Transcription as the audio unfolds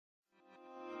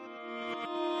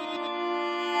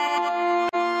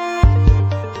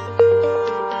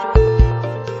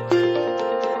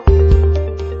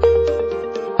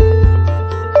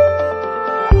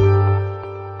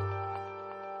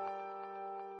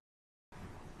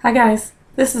Hi guys,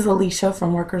 this is Alicia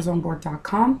from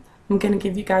workersonboard.com. I'm going to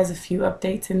give you guys a few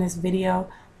updates in this video,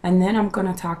 and then I'm going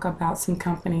to talk about some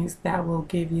companies that will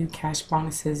give you cash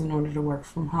bonuses in order to work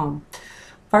from home.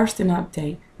 First, an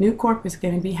update. Nucorp is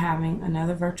going to be having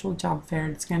another virtual job fair.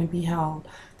 It's going to be held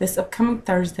this upcoming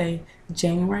Thursday,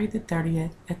 January the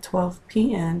 30th at 12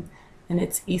 p.m. and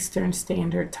it's Eastern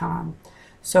Standard Time.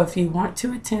 So if you want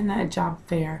to attend that job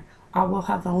fair, I will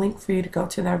have a link for you to go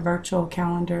to their virtual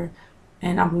calendar,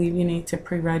 and I believe you need to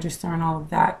pre-register and all of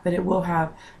that, but it will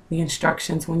have the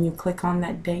instructions when you click on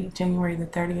that date, January the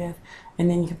 30th, and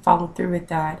then you can follow through with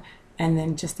that and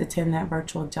then just attend that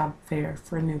virtual job fair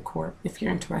for Nucorp if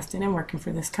you're interested in working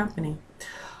for this company.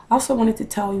 Also wanted to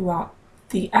tell you about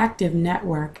the Active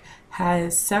Network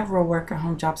has several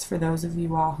work-at-home jobs for those of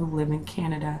you all who live in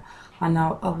Canada. I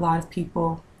know a lot of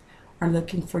people are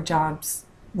looking for jobs,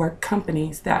 work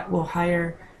companies that will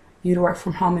hire you to work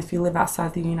from home if you live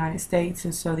outside the United States,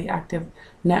 and so the Active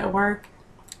Network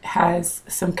has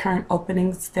some current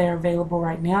openings there available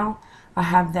right now. I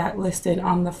have that listed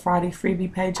on the Friday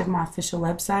freebie page of my official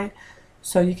website,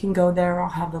 so you can go there.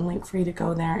 I'll have the link for you to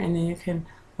go there, and then you can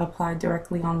apply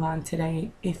directly online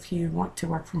today if you want to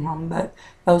work from home. But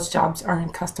those jobs are in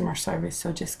customer service,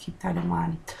 so just keep that in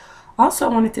mind. Also,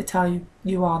 I wanted to tell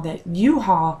you all that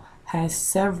U-Haul has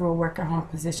several work-at-home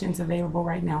positions available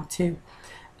right now too.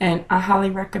 And I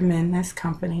highly recommend this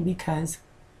company because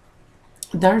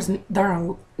there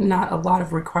are not a lot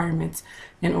of requirements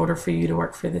in order for you to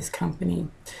work for this company.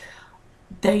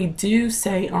 They do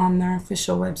say on their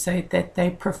official website that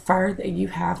they prefer that you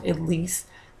have at least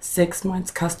 6 months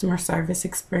customer service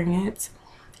experience.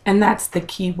 And that's the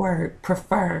key word,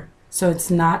 prefer. So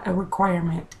it's not a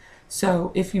requirement.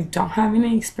 So if you don't have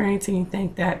any experience and you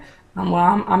think that, I'm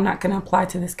not going to apply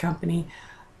to this company,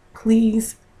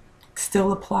 please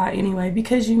still apply anyway,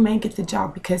 because you may get the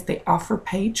job because they offer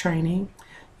paid training.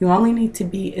 You only need to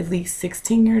be at least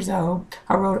 16 years old.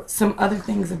 I wrote some other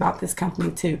things about this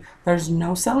company too. There's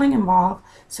no selling involved,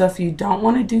 so if you don't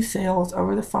want to do sales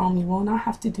over the phone, you will not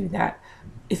have to do that.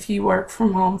 If you work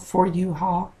from home for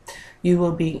U-Haul, you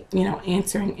will be,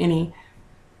 answering any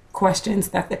questions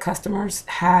that the customers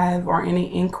have or any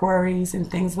inquiries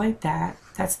and things like that.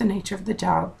 That's the nature of the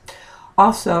job.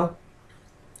 Also,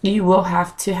 you will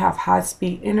have to have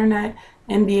high-speed internet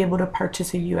and be able to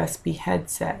purchase a USB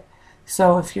headset.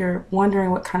 So if you're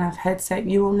wondering what kind of headset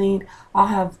you will need, I'll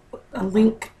have a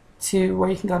link to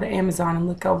where you can go to Amazon and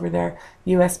look over their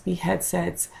USB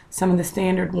headsets, some of the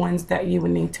standard ones that you would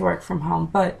need to work from home.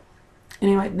 But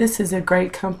anyway, this is a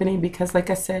great company because, like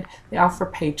I said, they offer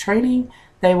paid training.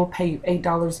 They will pay you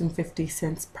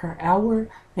 $8.50 per hour,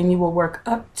 and you will work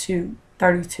up to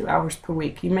 32 hours per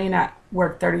week. You may not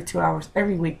work 32 hours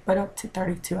every week, but up to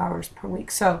 32 hours per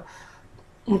week. So,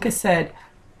 like I said,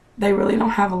 they really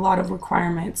don't have a lot of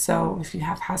requirements. So if you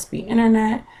have high-speed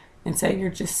internet and say you're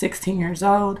just 16 years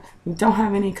old, you don't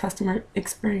have any customer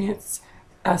experience,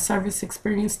 service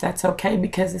experience, that's okay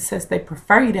because it says they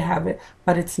prefer you to have it,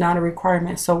 but it's not a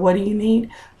requirement. So what do you need?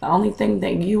 The only thing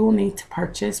that you will need to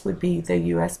purchase would be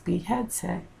the USB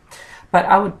headset. But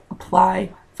I would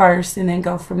apply first and then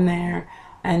go from there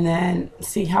and then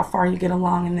see how far you get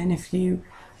along, and then if you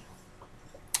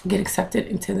get accepted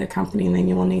into the company, then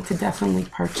you will need to definitely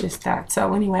purchase that.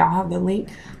 So anyway, I'll have the link.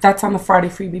 That's on the Friday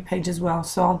freebie page as well,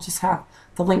 so I'll just have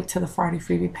the link to the Friday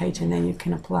freebie page, and then you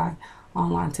can apply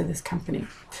online to this company.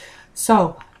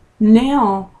 So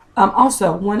now,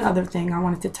 also one other thing I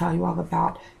wanted to tell you all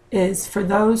about is for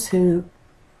those who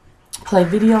play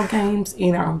video games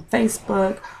either on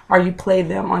Facebook or you play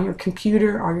them on your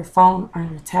computer or your phone or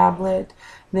your tablet,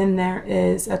 then there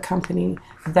is a company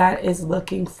that is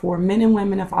looking for men and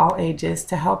women of all ages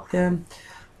to help them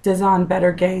design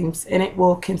better games, and it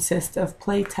will consist of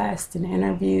play tests and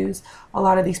interviews. A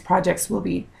lot of these projects will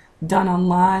be done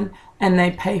online, and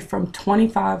they pay from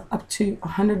 $25 up to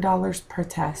 $100 per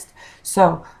test.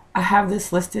 So I have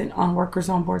this listed on Workers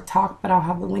on Board Talk, but I'll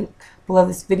have the link below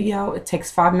this video. It takes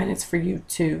 5 minutes for you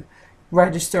to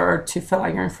register or to fill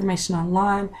out your information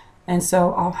online, and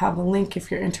so I'll have a link if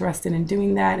you're interested in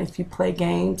doing that. If you play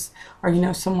games or you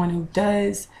know someone who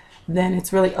does, then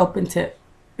it's really open to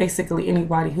basically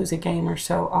anybody who's a gamer,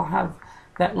 so I'll have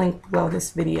that link below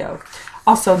this video.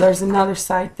 Also, there's another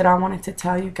site that I wanted to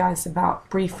tell you guys about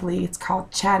briefly. It's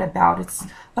called Chatabout. It's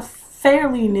a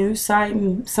fairly new site,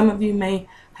 and some of you may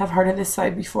have heard of this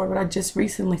site before, but I just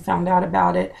recently found out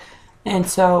about it. And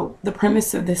so the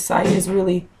premise of this site is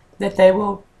really that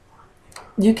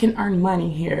you can earn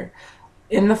money here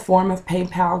in the form of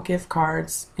PayPal gift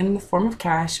cards, in the form of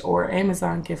cash, or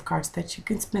Amazon gift cards that you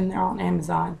can spend there on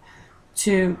Amazon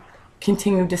to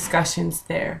continue discussions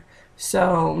there.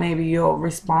 So maybe you'll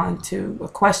respond to a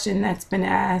question that's been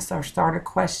asked or start a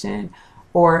question,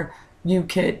 or you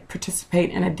could participate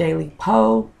in a daily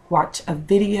poll, watch a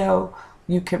video,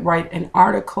 you could write an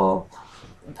article,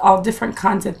 all different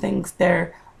kinds of things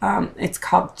there. It's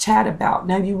called Chat About.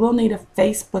 Now you will need a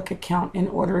Facebook account in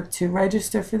order to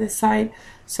register for this site,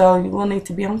 so you will need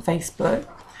to be on Facebook,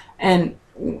 and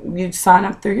you sign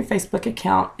up through your Facebook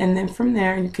account, and then from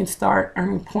there you can start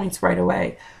earning points right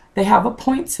away. They have a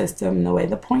point system, and the way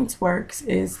the points works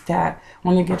is that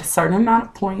when you get a certain amount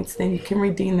of points, then you can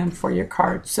redeem them for your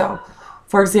card. So,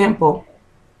 for example,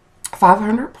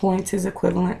 500 points is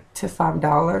equivalent to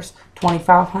 $5,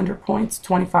 2,500 points,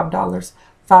 $25,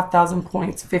 5,000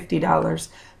 points, $50.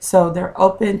 So they're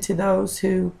open to those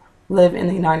who live in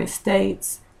the United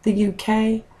States, the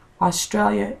UK,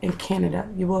 Australia, and Canada.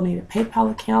 You will need a PayPal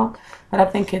account, but I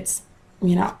think it's,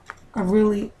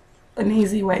 an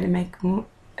easy way to make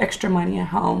extra money at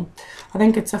home. I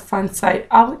think it's a fun site.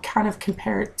 I would kind of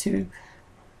compare it to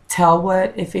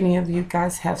Tellwood, if any of you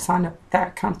guys have signed up with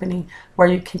that company, where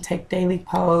you can take daily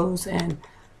polls and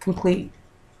complete,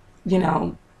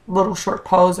 little short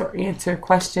polls or answer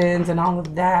questions and all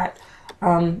of that.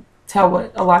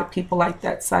 Tellwood, a lot of people like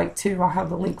that site too. I'll have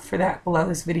the link for that below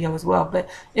this video as well, but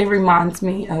it reminds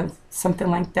me of something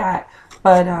like that.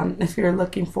 But if you're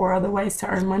looking for other ways to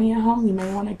earn money at home, you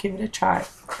may want to give it a try.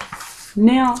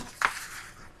 Now,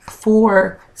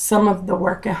 for some of the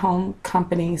work-at-home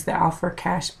companies that offer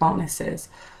cash bonuses,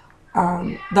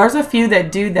 there's a few that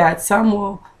do that. Some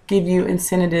will give you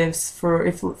incentives for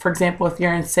example, if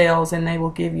you're in sales, and they will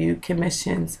give you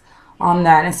commissions on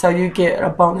that, and so you get a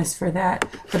bonus for that.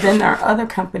 But then there are other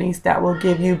companies that will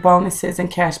give you bonuses and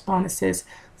cash bonuses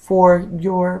for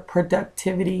your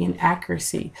productivity and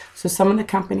accuracy. So some of the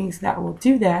companies that will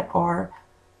do that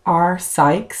are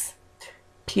Sykes,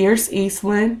 Pierce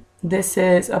Eastland. This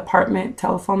is Apartment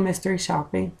Telephone Mystery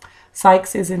Shopping.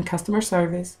 Sykes is in customer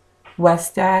service.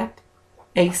 Westat,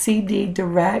 ACD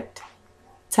Direct,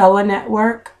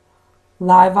 Telenetwork,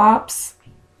 LiveOps,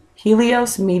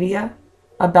 Helios Media,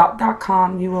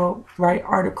 About.com. You will write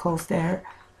articles there.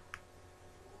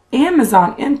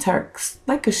 Amazon Interx,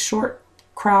 like a short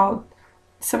crowd.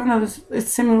 Some of those,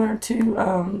 it's similar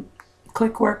to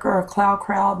ClickWork or a Cloud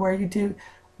Crowd, where you do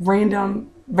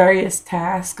random various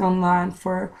tasks online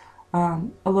for a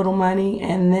little money,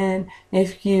 and then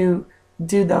if you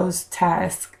do those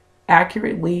tasks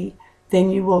accurately, then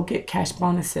you will get cash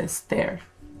bonuses there.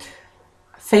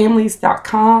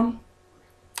 Families.com,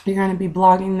 you're going to be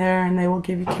blogging there, and they will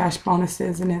give you cash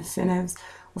bonuses and incentives.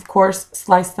 Of course,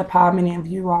 Slice the Pie, many of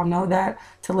you all know that,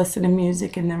 to listen to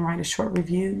music and then write a short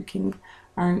review. You can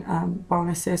earn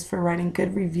bonuses for writing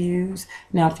good reviews.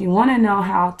 Now, if you want to know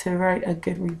how to write a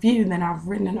good review, then I've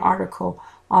written an article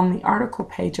on the article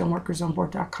page on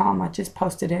workersonboard.com. I just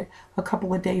posted it a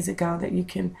couple of days ago that you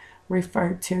can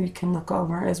refer to, you can look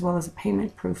over, as well as a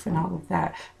payment proof and all of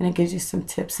that. And it gives you some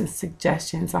tips and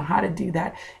suggestions on how to do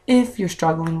that if you're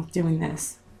struggling with doing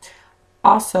this.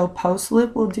 Also,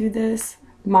 PostLib will do this.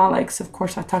 Molex, of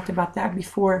course, I talked about that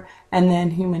before, and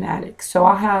then Human Addict. So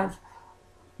I'll have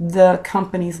the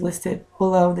companies listed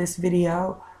below this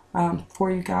video for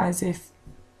you guys. If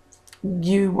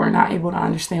you were not able to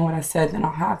understand what I said, then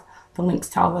I'll have the links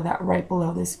to all of that right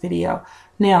below this video.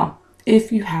 Now,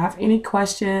 if you have any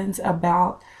questions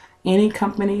about any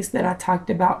companies that I talked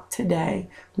about today,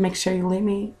 make sure you leave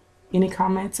me any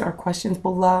comments or questions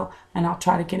below, and I'll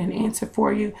try to get an answer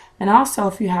for you. And also,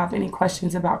 if you have any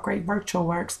questions about Great Virtual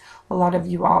Works, a lot of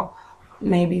you all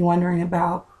may be wondering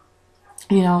about,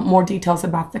 more details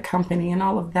about the company and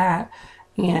all of that,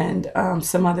 and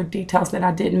some other details that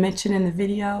I didn't mention in the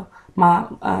video,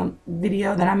 my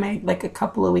video that I made like a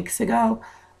couple of weeks ago,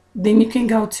 then you can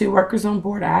go to Workers on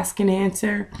Board Ask and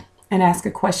Answer and ask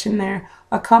a question there.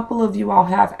 A couple of you all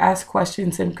have asked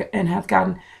questions and have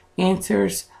gotten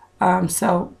answers,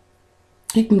 so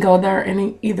you can go there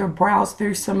and either browse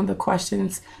through some of the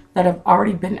questions that have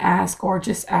already been asked, or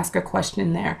just ask a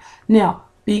question there. Now,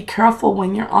 be careful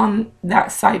when you're on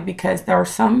that site, because there are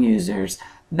some users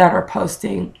that are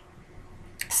posting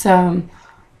some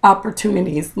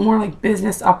opportunities, more like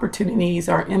business opportunities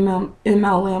or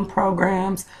MLM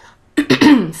programs.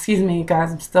 Excuse me,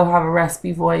 guys, I still have a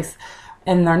raspy voice.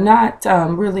 And they're not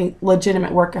really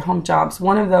legitimate work-at-home jobs.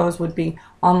 One of those would be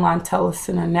Online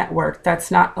Telecenter Network.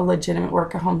 That's not a legitimate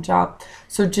work-at-home job.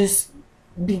 So just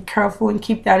be careful and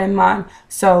keep that in mind.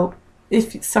 So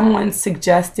if someone's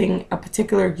suggesting, a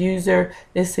particular user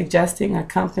is suggesting a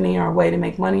company or a way to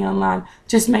make money online,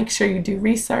 just make sure you do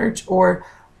research, or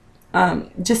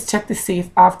just check to see if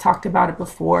I've talked about it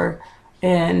before.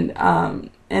 And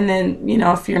then, you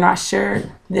know, if you're not sure,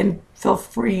 then feel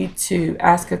free to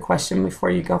ask a question before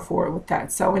you go forward with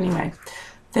that. So anyway,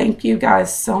 thank you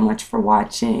guys so much for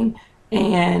watching.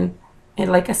 And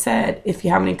like I said, if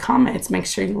you have any comments, make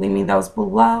sure you leave me those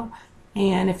below.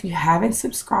 And if you haven't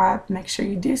subscribed, make sure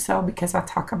you do so, because I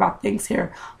talk about things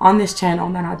here on this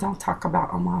channel that I don't talk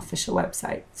about on my official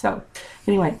website. So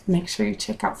anyway, make sure you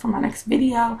check out for my next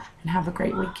video, and have a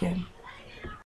great weekend.